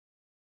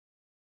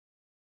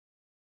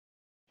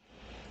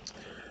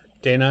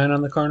Day 9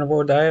 on the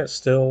carnivore diet,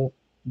 still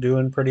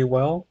doing pretty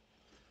well.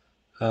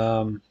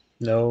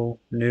 No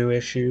new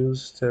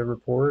issues to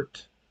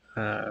report.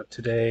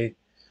 Today,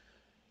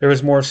 there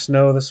was more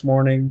snow this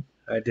morning.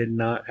 I did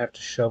not have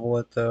to shovel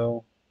it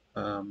though.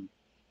 Um,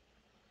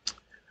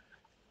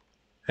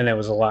 and it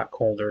was a lot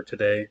colder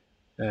today.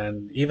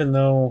 And even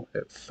though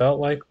it felt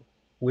like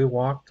we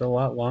walked a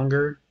lot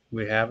longer,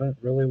 we haven't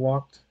really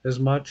walked as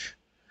much.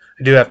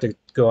 I do have to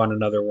go on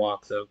another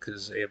walk though,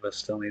 because Ava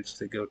still needs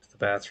to go to the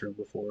bathroom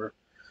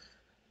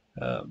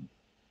um,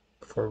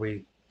 before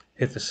we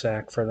hit the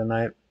sack for the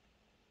night.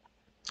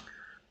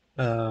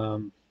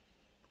 Um,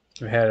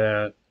 we had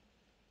a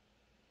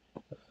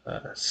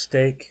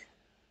steak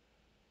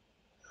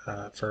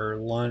for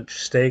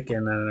lunch, steak,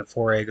 and then a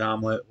 4 egg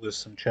omelet with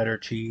some cheddar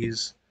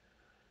cheese.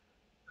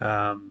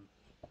 Um,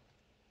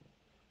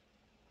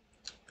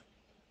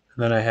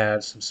 and then I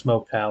had some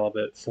smoked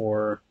halibut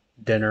for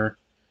dinner.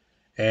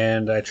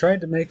 And I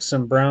tried to make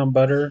some brown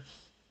butter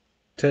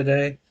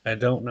today. I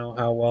don't know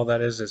how well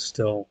that is. It's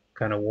still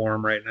kind of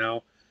warm right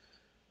now.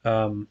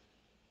 Um,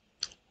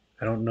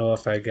 I don't know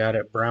if I got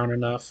it brown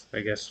enough.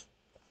 I guess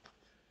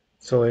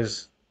it's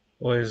always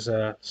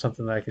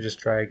something that I could just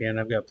try again.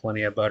 I've got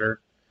plenty of butter.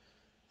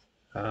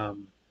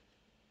 Um,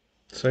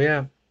 so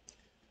yeah,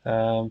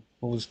 it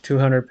was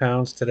 200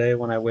 pounds today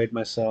when I weighed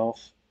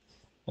myself.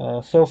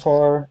 So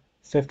far,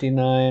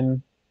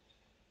 59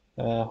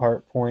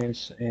 heart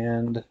points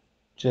and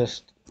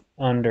just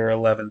under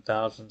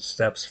 11,000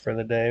 steps for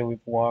the day. We've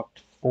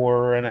walked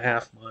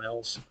 4.5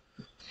 miles.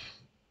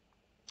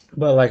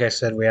 But like I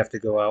said, we have to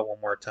go out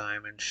one more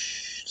time, and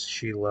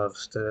she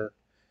loves to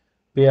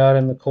be out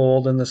in the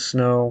cold and the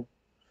snow.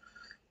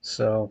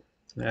 So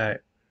I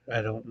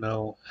I don't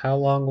know how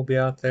long we'll be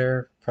out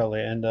there.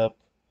 Probably end up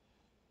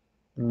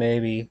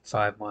maybe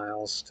 5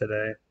 miles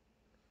today.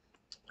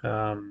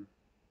 Um,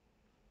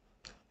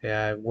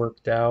 yeah, I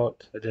worked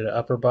out. I did an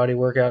upper body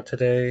workout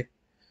today.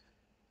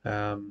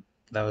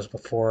 That was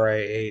before I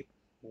ate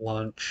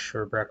lunch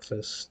or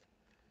breakfast.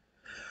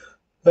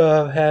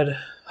 Had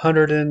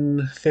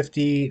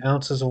 150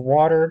 ounces of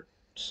water,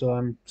 so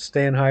I'm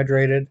staying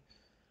hydrated.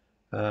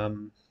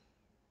 Um,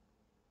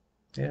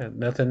 yeah,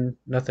 nothing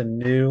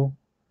new.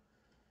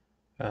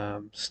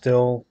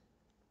 Still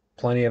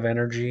plenty of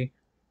energy.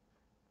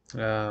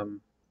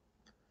 Um,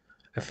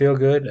 I feel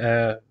good.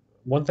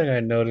 One thing I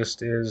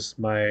noticed is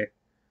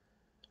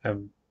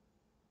I'm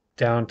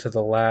down to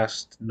the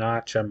last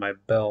notch on my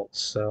belt,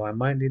 so I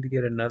might need to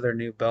get another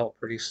new belt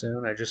pretty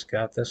soon. I just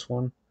got this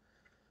one.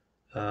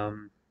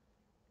 Um,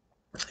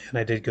 and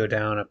I did go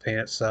down a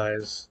pant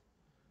size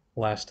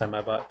last time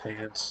I bought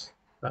pants.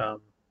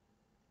 Um,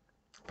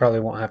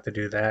 Probably won't have to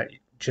do that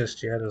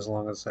just yet, as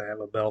long as I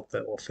have a belt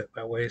that will fit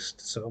my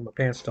waist so my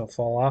pants don't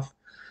fall off.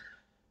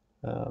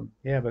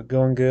 Yeah, but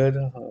going good.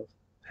 I'll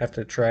have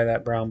to try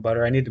that brown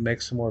butter. I need to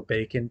make some more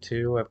bacon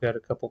too. I've got a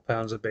couple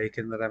pounds of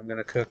bacon that I'm going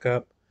to cook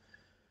up.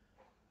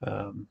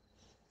 Um,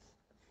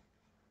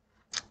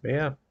 but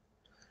yeah,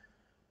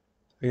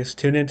 I guess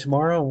tune in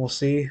tomorrow and we'll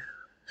see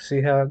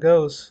how it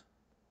goes.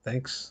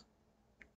 Thanks.